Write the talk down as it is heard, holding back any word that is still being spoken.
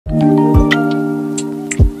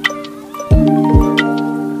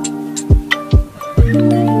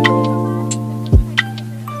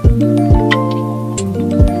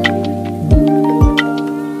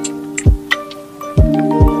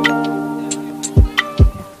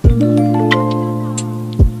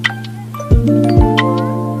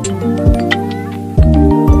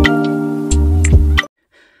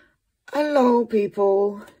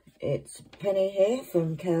people, it's Penny here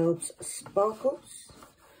from Kelbs Sparkles.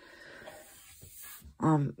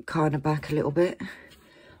 I'm kind of back a little bit.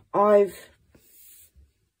 I've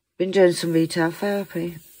been doing some retail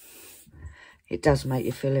therapy. It does make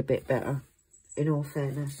you feel a bit better, in all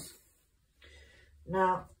fairness.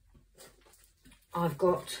 Now, I've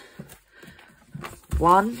got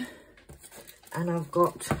one and I've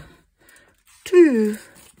got two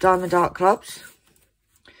Diamond Art Clubs.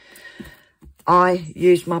 I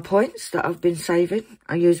used my points that I've been saving.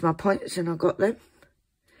 I used my points and I got them.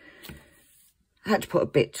 I had to put a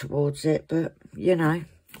bit towards it, but, you know.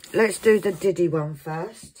 Let's do the Diddy one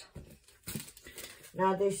first.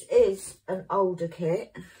 Now, this is an older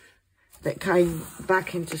kit that came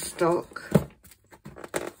back into stock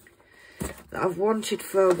that I've wanted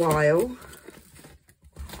for a while.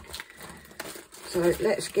 So,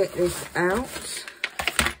 let's get this out.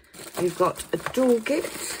 We've got a dual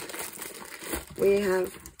kit. We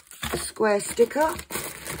have a square sticker.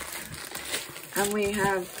 And we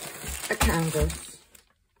have a canvas.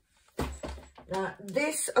 Now,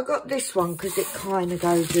 I got this one because it kind of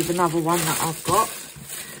goes with another one that I've got.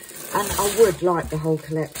 And I would like the whole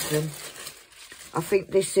collection. I think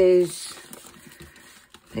this is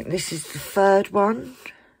the third one,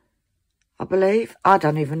 I believe. I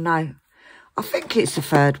don't even know. I think it's the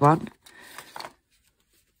third one.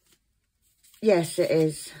 Yes, it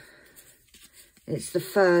is. It's the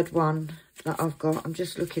third one that I've got. I'm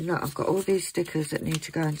just looking at, I've got all these stickers that need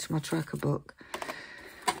to go into my tracker book.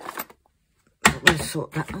 We'll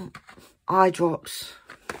sort that out. Eye drops.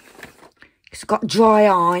 It's got dry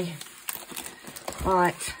eye.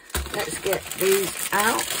 Right, let's get these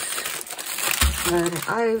out. Turn it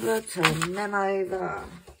over, turn them over.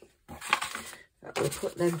 We'll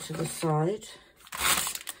put them to the side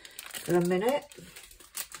for a minute.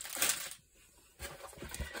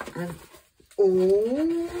 And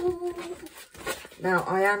ooh, now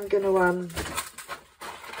I am going to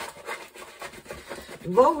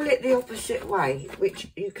roll it the opposite way,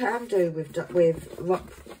 which you can do with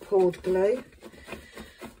poured glue.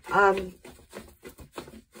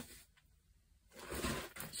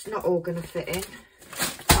 It's not all going to fit in,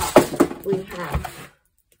 but we have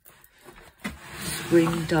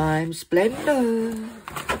Springtime Splendor.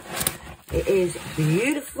 It is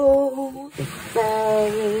beautiful, it's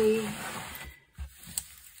fairy.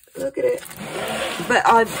 Look at it.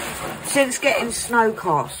 But since getting Snow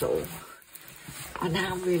Castle, I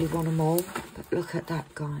now really want them all. But look at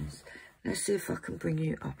that, guys. Let's see if I can bring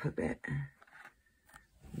you up a bit.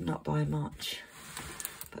 Not by much.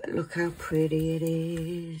 But look how pretty it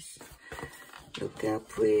is. Look how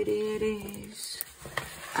pretty it is.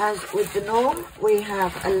 As with the norm, we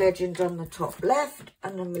have a legend on the top left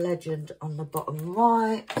and a legend on the bottom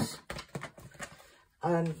right.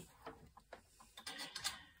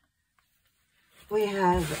 We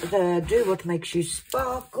have the Do What Makes You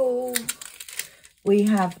Sparkle. We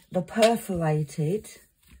have the perforated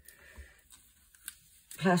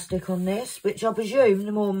plastic on this, which I presume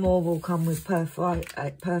the more and more will come with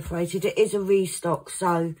perforated. It is a restock,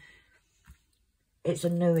 so it's a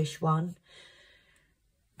newish one.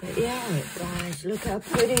 But yeah, guys, look how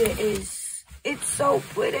pretty it is. It's so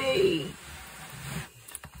pretty.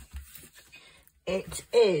 It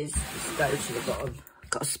is. Let's go to the bottom.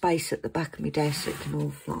 Got a space at the back of my desk so it can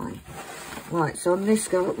all fly. Right, so on this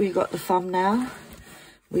go, we've got the thumbnail.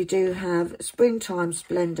 We do have Springtime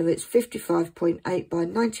Splendor. It's 55.8 by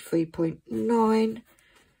 93.9.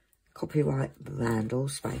 Copyright Randall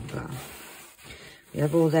Spangler. We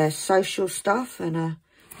have all their social stuff and a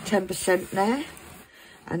 10% there.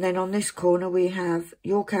 And then on this corner we have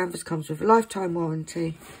your canvas comes with a lifetime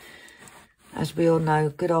warranty. As we all know,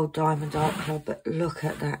 good old Diamond Art Club. But look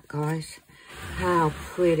at that, guys. How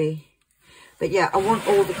pretty. But yeah, I want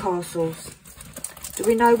all the castles. Do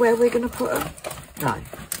we know where we're going to put them? No.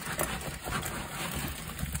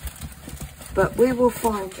 But we will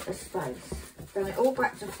find a space. Done it all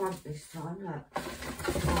back to front this time, look.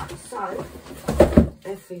 Right, so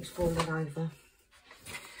everything's falling over.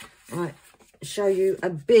 Right, show you a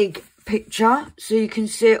big picture so you can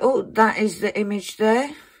see it all. That is the image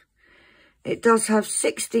there. It does have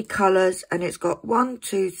 60 colours and it's got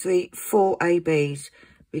 4 ABs.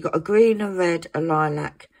 We've got a green, a red, a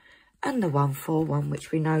lilac and the 141,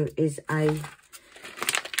 which we know is a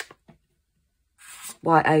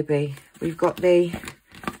white AB. We've got the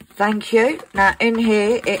thank you. Now in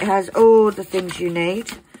here it has all the things you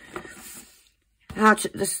need.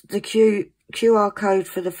 The QR code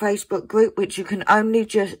for the Facebook group, which you can only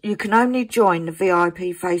join the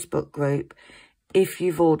VIP Facebook group if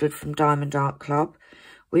you've ordered from Diamond Art Club.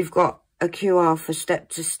 We've got a QR for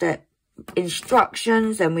step-to-step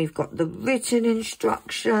instructions, then we've got the written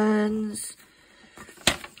instructions.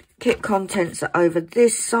 Kit contents are over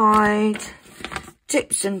this side.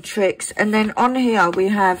 Tips and tricks. And then on here we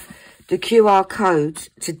have the QR codes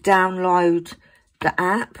to download the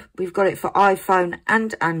app. We've got it for iPhone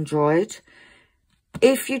and Android.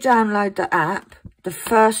 If you download the app, the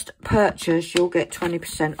first purchase, you'll get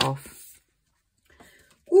 20% off.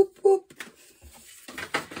 Whoop, whoop.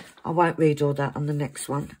 I won't read all that on the next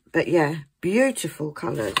one. But yeah, beautiful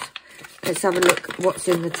colours. Let's have a look at what's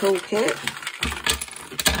in the toolkit.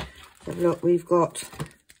 Let's have a look. We've got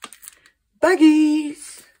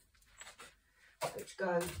baggies, which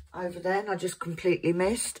go over there, and I just completely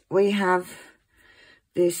missed. We have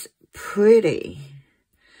this pretty.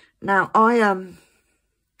 Now,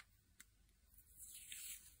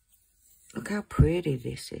 look how pretty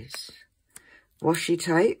this is. Washi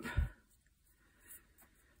tape.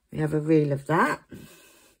 We have a reel of that.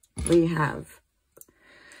 We have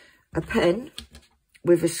a pen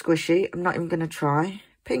with a squishy. I'm not even going to try.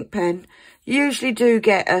 Pink pen. Usually do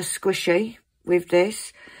get a squishy with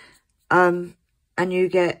this. And you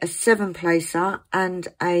get a 7-placer and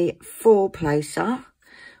a 4-placer.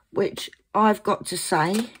 Which I've got to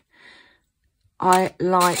say, I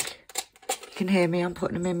like. You can hear me, I'm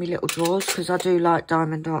putting them in my little drawers because I do like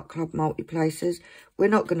Diamond Art Club multi-placers. We're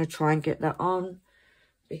not going to try and get that on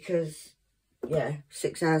because, yeah,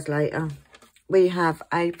 6 hours later. We have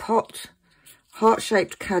a pot,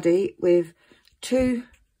 heart-shaped caddy with 2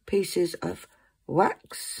 pieces of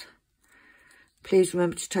wax. Please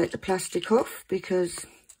remember to take the plastic off because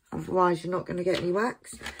otherwise you're not going to get any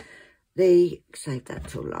wax. Save that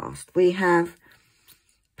till last. We have a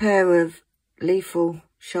pair of lethal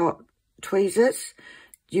sharp tweezers.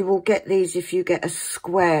 You will get these if you get a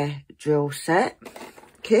square drill set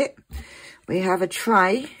kit. We have a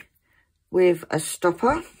tray with a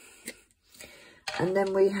stopper. And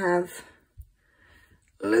then we have,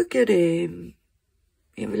 look at him.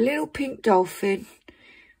 We have a little pink dolphin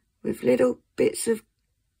with little bits of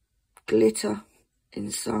glitter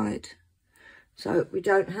inside. So we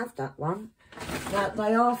don't have that one. Now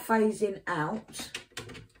they are phasing out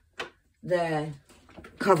their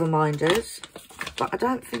cover minders, but I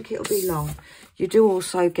don't think it'll be long. You do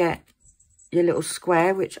also get your little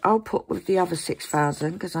square, which I'll put with the other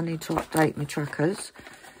 6,000 because I need to update my trackers.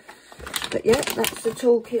 But yeah, that's the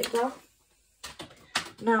toolkit though.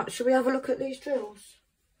 Now, shall we have a look at these drills?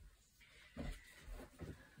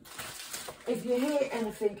 If you hear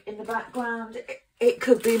anything in the background, it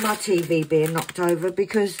could be my TV being knocked over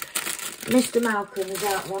because Mr. Malcolm is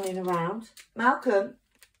out running around. Malcolm,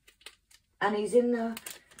 and he's in the,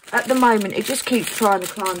 at the moment, he just keeps trying to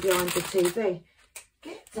climb behind the TV.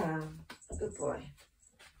 Get down. Good boy.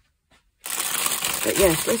 But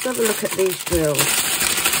yes, let's have a look at these drills.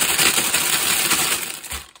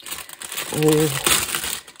 Oh,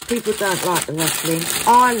 people don't like the rustling.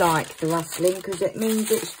 I like the rustling because it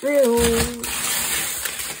means it's drills.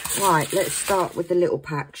 Right, let's start with the little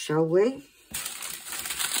pack, shall we?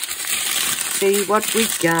 See what we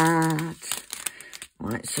got.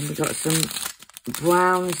 Right, so we got some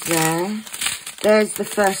browns there. There's the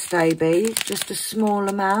first AB, just a small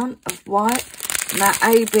amount of white. And that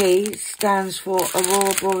AB stands for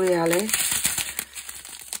Aurora Borealis.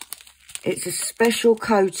 It's a special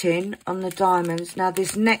coating on the diamonds. Now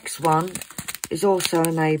this next one is also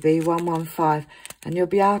an AB, 115. And you'll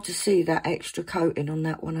be able to see that extra coating on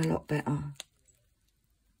that one a lot better.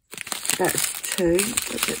 That's 2.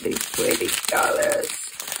 Look at these pretty colours.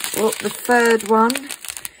 Well, the third one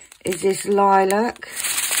is this lilac,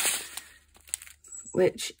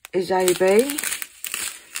 which is AB.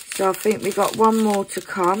 So I think we got one more to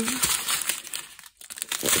come.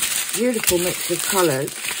 It's a beautiful mix of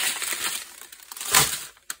colours.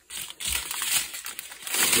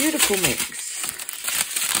 Beautiful mix.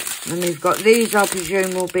 And we've got these, I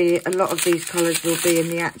presume, will be, a lot of these colours will be in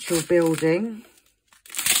the actual building.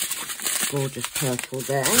 Gorgeous purple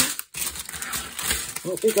there.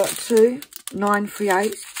 Well, we got 2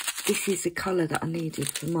 938s. This is the colour that I needed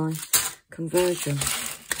for my conversion.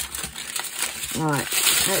 Right,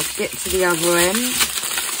 let's get to the other end.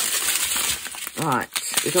 Right,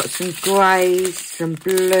 we've got some greys, some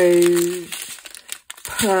blues,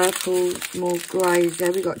 purples, more greys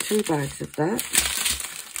there. We've got 2 bags of that.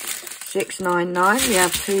 699, we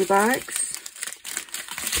have 2 bags.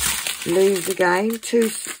 Blues again, 2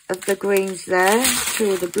 of the greens there,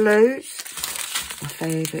 2 of the blues. My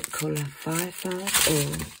favourite colour,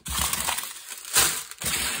 554.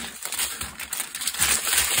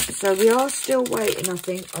 So we are still waiting, I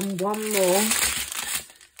think, on one more.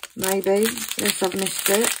 Maybe, unless I've missed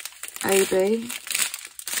it. AB.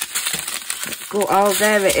 school. Oh,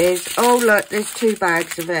 there it is. Oh, look, there's 2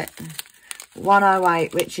 bags of it.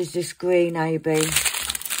 108, which is this green AB.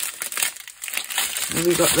 And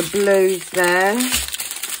we've got the blues there.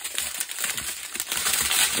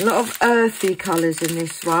 A lot of earthy colours in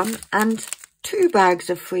this one. And 2 bags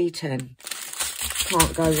of 310.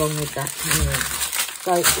 Can't go wrong with that, can you?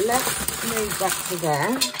 So let's move back to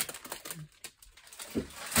there.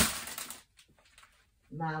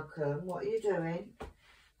 Malcolm, what are you doing?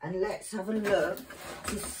 And let's have a look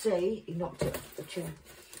to see, he knocked it off the chair,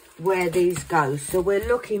 where these go. So we're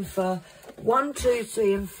looking for 1, 2,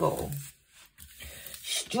 3 and 4.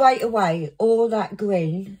 Straight away, all that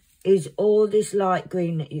green is all this light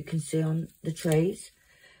green that you can see on the trees.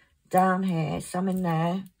 Down here, some in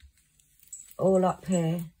there, all up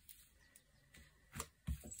here,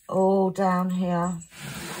 all down here.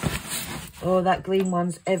 All that green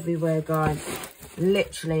one's everywhere, guys.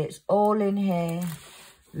 Literally, it's all in here.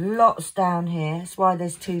 Lots down here. That's why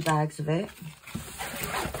there's 2 bags of it.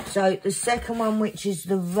 So the second one, which is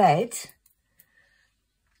the red.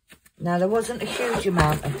 Now, there wasn't a huge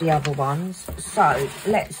amount of the other ones. So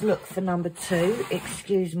let's look for number 2.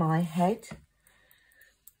 Excuse my head.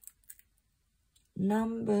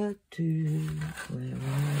 Number 2. Where are you?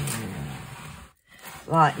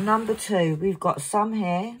 Right, number 2. We've got some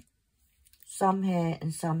here,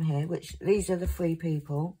 and some here, which these are the 3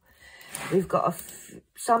 people. We've got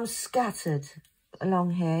some scattered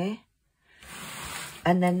along here,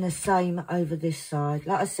 and then the same over this side.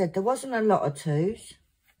 Like I said, there wasn't a lot of 2s.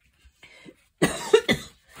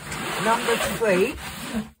 Number 3,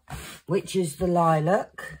 which is the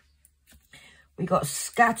lilac. We got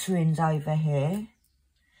scatterings over here.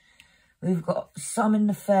 We've got some in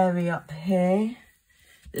the fairy up here.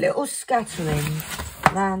 Little scatterings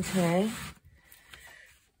round here.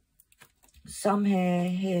 Some here,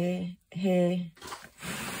 here, here.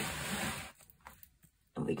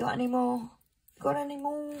 Have we got any more? Got any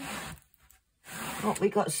more? What, we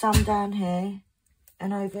got some down here,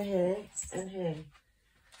 and over here, and here.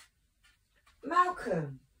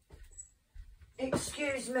 Malcolm,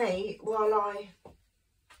 excuse me while I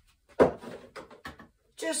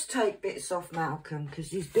just take bits off Malcolm,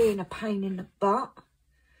 because he's being a pain in the butt.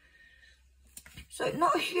 So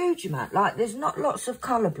not a huge amount, like there's not lots of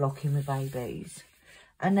colour blocking with ABs.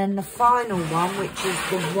 And then the final one, which is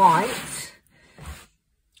the white,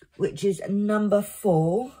 which is number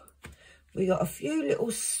 4. We got a few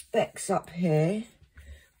little specks up here.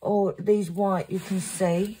 Or these white you can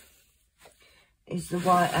see is the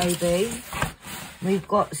white AB. We've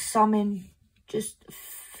got some in, just a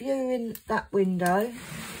few in that window.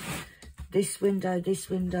 This window, this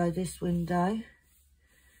window, this window.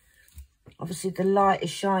 Obviously, the light is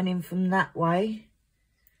shining from that way.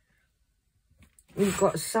 We've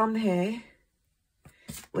got some here,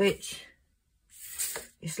 which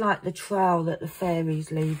is like the trail that the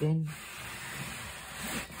fairy's leaving.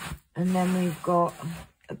 And then we've got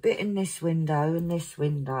a bit in this window and this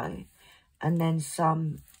window. And then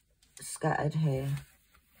some scattered here.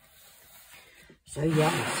 So,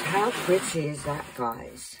 yes, how pretty is that,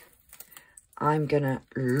 guys? I'm going to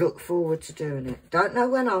look forward to doing it. Don't know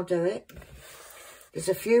when I'll do it. There's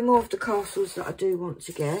a few more of the castles that I do want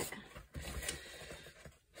to get.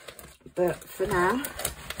 But for now,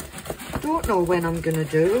 I don't know when I'm going to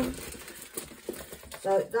do them.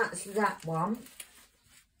 So that's that one.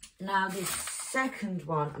 Now this second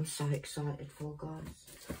one, I'm so excited for, guys.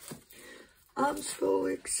 I'm so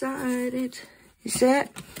excited. You see it?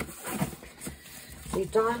 The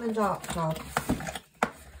Diamond Art Club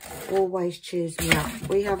always cheers me up.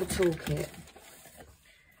 We have a toolkit.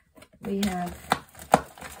 We have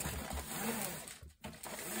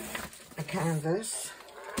a canvas.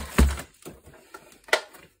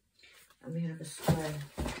 And we have a square.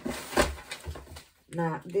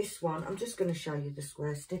 Now, this one, I'm just going to show you the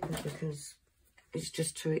square sticker because it's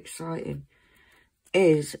just too exciting,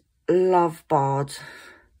 is Love Bard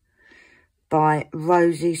by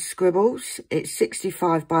Rosie Scribbles. It's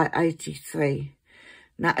 65 by 83.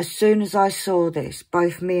 Now, as soon as I saw this,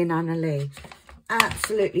 both me and Anna Lee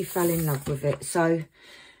absolutely fell in love with it. So,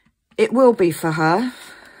 it will be for her,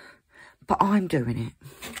 but I'm doing it.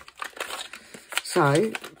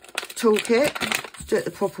 So, toolkit. Let's do it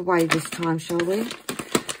the proper way this time, shall we?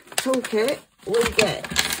 Toolkit, we get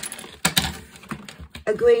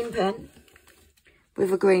a green pen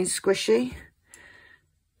with a green squishy.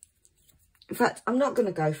 In fact, I'm not going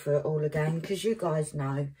to go through it all again because you guys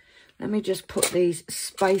know. Let me just put these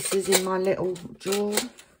spaces in my little drawer.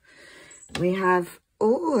 We have,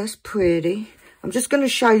 oh, that's pretty. I'm just going to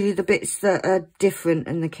show you the bits that are different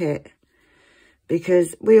in the kit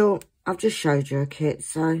because I've just showed you a kit,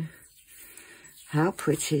 so How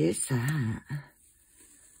pretty is that?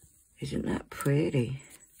 Isn't that pretty?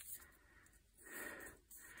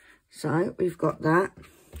 So we've got that.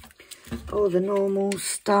 All the normal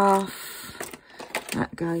stuff.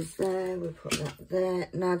 That goes there. We'll put that there.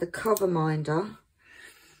 Now the cover minder.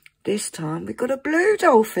 This time we've got a blue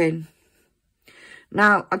dolphin.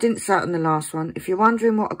 Now, I didn't say it on the last one. If you're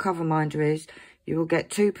wondering what a cover minder is, you will get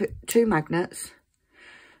two magnets.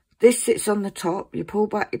 This sits on the top. You pull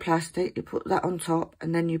back your plastic, you put that on top,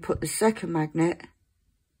 and then you put the second magnet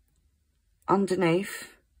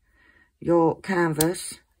underneath your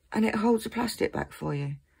canvas, and it holds the plastic back for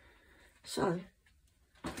you. So,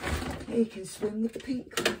 you can swim with the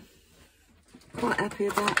pink one. Quite happy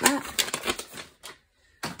about that.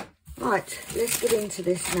 Right, let's get into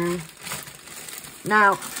this now.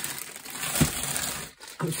 Now,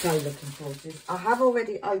 I'm so looking forward to this. I have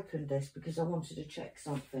already opened this because I wanted to check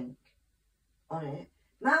something on it.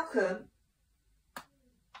 Malcolm,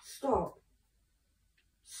 stop.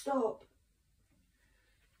 Stop.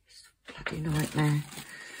 It's a bloody nightmare.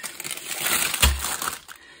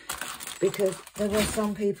 Because there were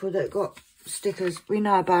some people that got stickers. We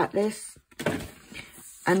know about this.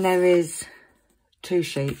 And there is 2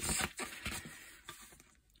 sheets.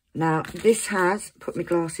 Now, this has, put my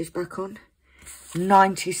glasses back on,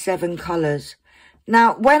 97 colours.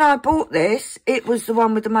 Now, when I bought this, it was the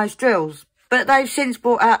one with the most drills. But they've since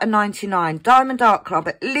brought out a 99. Diamond Art Club,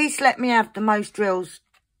 at least let me have the most drills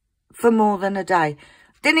for more than a day.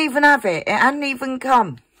 Didn't even have it. It hadn't even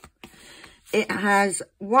come. It has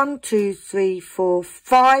 1, 2, 3, 4,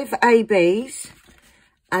 5 ABs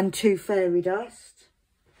and 2 fairy dust.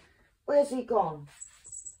 Where's he gone?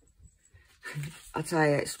 I tell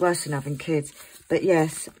you, it's worse than having kids. But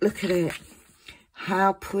yes, look at it.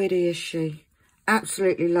 How pretty is she?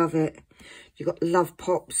 Absolutely love it. You've got Love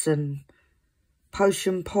Pops and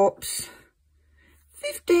Potion Pops.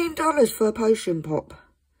 $15 for a Potion Pop.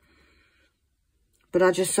 But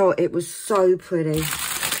I just thought it was so pretty.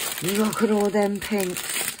 Look at all them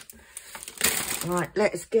pinks. Right,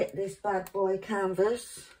 let's get this bad boy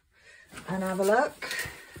canvas and have a look.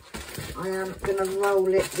 I am going to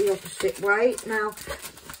roll it the opposite way. Now,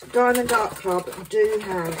 Diamond Art Club do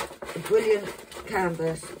have a brilliant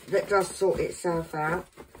canvas that does sort itself out.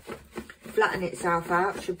 Flatten itself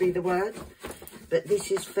out should be the word. But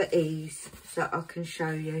this is for ease, so I can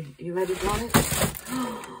show you. You ready, guys?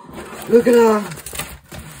 Look at her.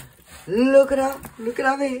 Look at her. Look at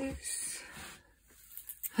her face.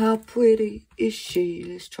 How pretty is she?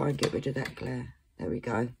 Let's try and get rid of that glare. There we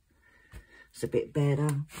go. It's a bit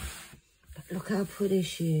better. But look how pretty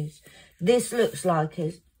she is. This looks like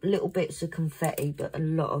it's little bits of confetti, but a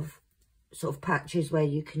lot of sort of patches where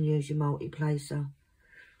you can use your multi-placer.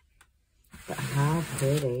 But how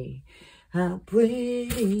pretty. How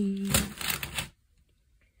pretty.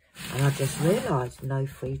 And I just realised no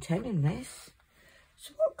 310 in this.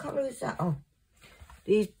 So what colour is that? Oh,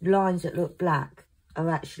 these lines that look black are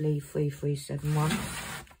actually 3371.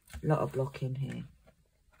 A lot of blocking here.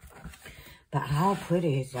 But how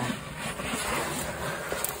pretty is that?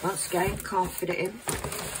 Once again, can't fit it in.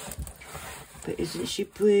 But isn't she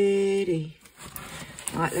pretty?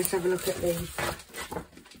 Right, let's have a look at these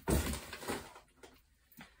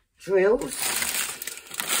drills.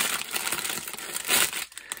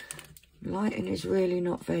 Lighting is really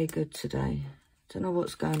not very good today. Don't know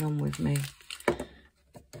what's going on with me.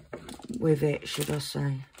 With it, should I say.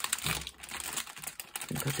 I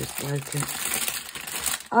think I just broke it.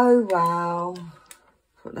 Oh, wow.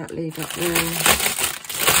 Put that lead up there.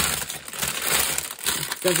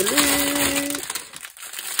 Let's have a look.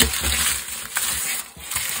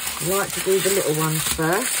 I like to do the little ones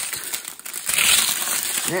first.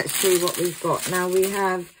 Let's see what we've got. Now we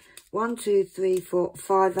have 1, 2, 3, 4,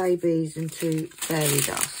 5 ABs and 2 fairy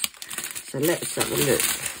dust. So let's have a look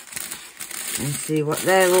and see what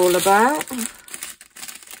they're all about.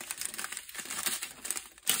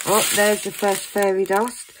 Oh, there's the first fairy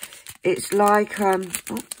dust. It's like, oh,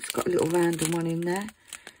 it's got a little random one in there.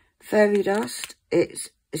 Fairy dust.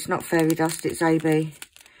 It's not fairy dust, it's AB.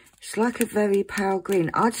 It's like a very pale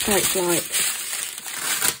green. I'd say it's like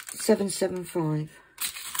 775.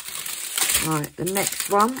 Right, the next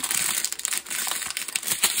one.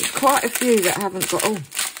 There's quite a few that haven't got, oh,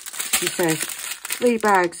 she says 3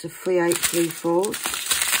 bags of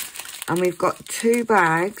 3834s. And we've got 2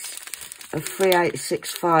 bags of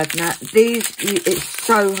 3865. Now, these, it's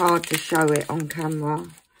so hard to show it on camera.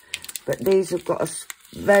 But these have got a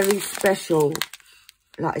very special,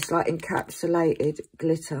 like, it's like encapsulated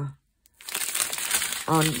glitter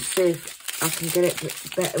on. See if I can get it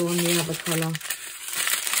better on the other colour.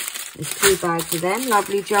 There's 2 bags of them,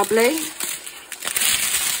 lovely jubbly.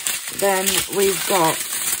 Then we've got,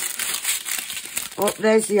 oh,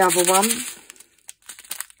 there's the other one,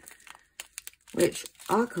 which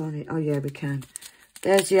I can't, oh yeah, we can.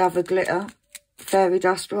 There's the other glitter, fairy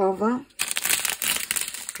dust rather,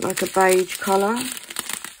 like a beige colour.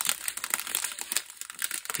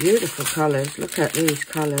 Beautiful colours, look at these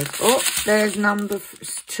colours. Oh, there's number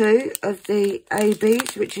 2 of the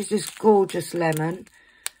ABs, which is this gorgeous lemon.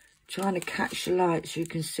 Trying to catch the light so you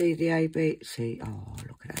can see the AB. See, oh,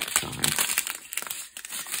 look at that size.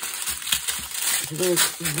 So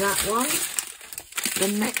there's that one. The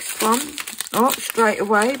next one. Oh, straight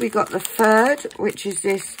away we got the 3rd, which is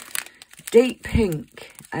this deep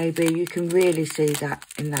pink AB. You can really see that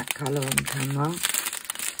in that colour on camera.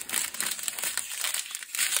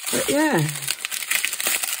 But yeah,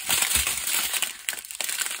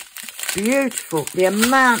 beautiful. The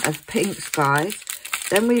amount of pinks, guys.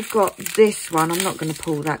 Then we've got this one. I'm not going to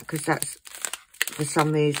pull that because that's, for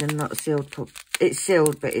some reason, not sealed. It's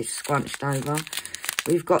sealed, but it's scrunched over.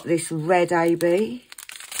 We've got this red AB. I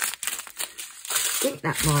think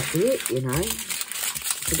that might be it, you know,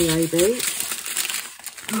 for the AB.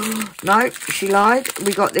 No, she lied.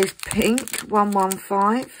 We got this pink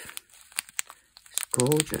 115. It's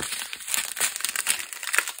gorgeous.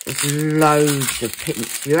 There's loads of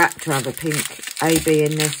pinks. You have to have a pink AB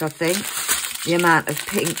in this, I think. The amount of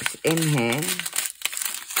pinks in here.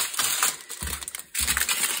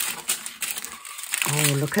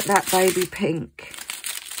 Oh, look at that baby pink.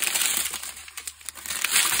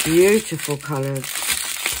 Beautiful colours.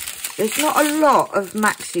 There's not a lot of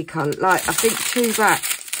maxi colour. Like, I think 2 back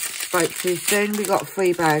spoke too soon. We got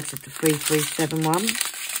 3 bags of the 3371.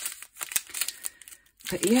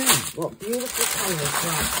 But yeah, what beautiful colours.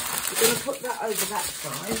 Right, we're going to put that over that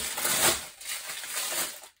side.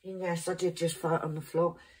 Yes, I did just throw it on the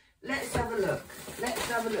floor. Let's have a look. Let's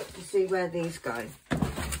have a look to see where these go.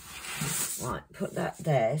 Right, put that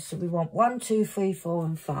there. So we want 1, 2, 3, 4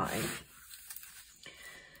 and 5.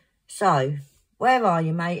 So, where are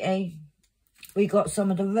you, matey? We got some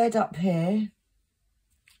of the red up here.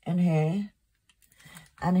 And here.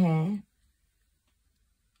 And here.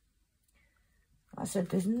 I said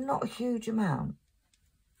there's not a huge amount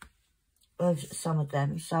of some of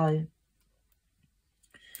them. So,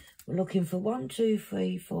 we're looking for 1, 2,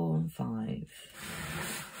 3, 4 and 5.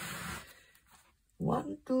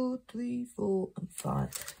 1, 2, 3, 4 and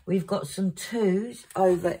 5. We've got some 2s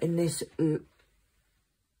over in this.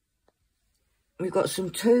 We've got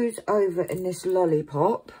some 2s over in this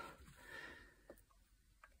lollipop.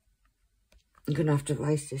 I'm going to have to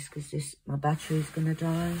erase this because my battery's going to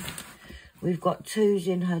die. We've got 2s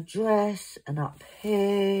in her dress and up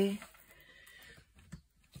here.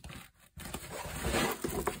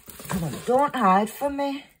 Come on, don't hide from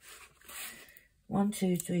me. 1,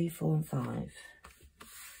 2, 3, 4 and 5.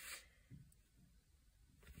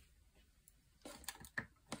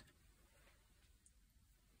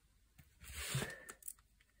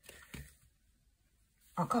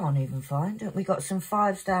 I can't even find it. We got some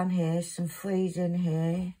 5s down here, some 3s in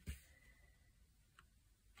here.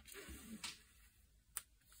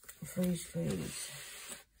 3s. I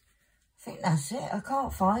think that's it. I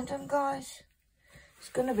can't find them, guys. It's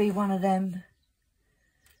going to be one of them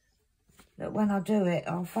that when I do it,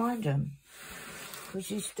 I'll find them. Because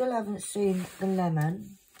you still haven't seen the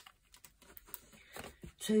lemon.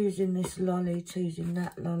 2's in this lolly, 2's in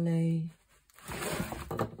that lolly.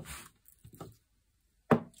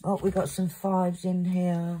 Oh, we got some 5s in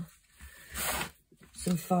here.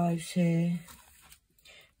 Some 5s here.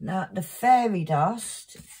 Now, the fairy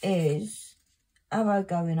dust is arrow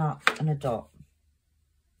going up and a dot.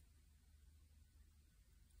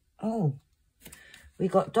 Oh, we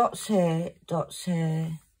got dots here, dots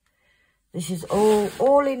here. This is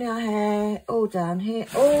all in our hair, all down here.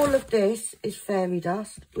 All of this is fairy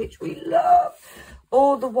dust, which we love.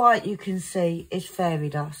 All the white you can see is fairy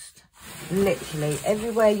dust. Literally,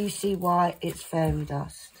 everywhere you see white, it's fairy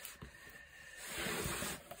dust.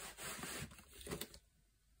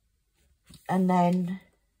 And then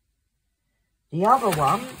the other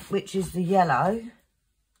one, which is the yellow,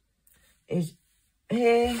 is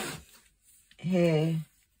here, here.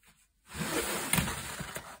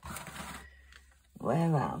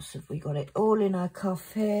 Where else have we got it? All in our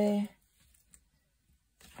cuff here.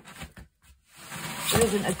 There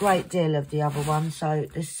isn't a great deal of the other one, so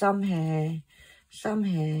there's some here, some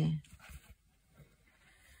here.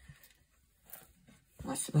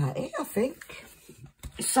 That's about it, I think.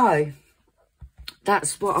 So,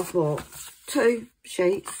 that's what I've got. 2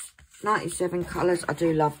 sheets, 97 colours. I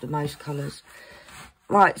do love the most colours.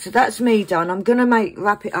 Right, so that's me done. I'm going to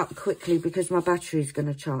wrap it up quickly because my battery's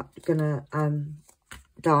going to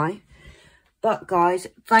die. But guys,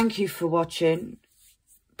 thank you for watching.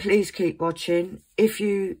 Please keep watching. If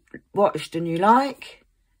you watched and you like,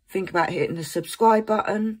 think about hitting the subscribe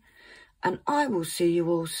button. And I will see you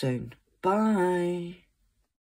all soon. Bye.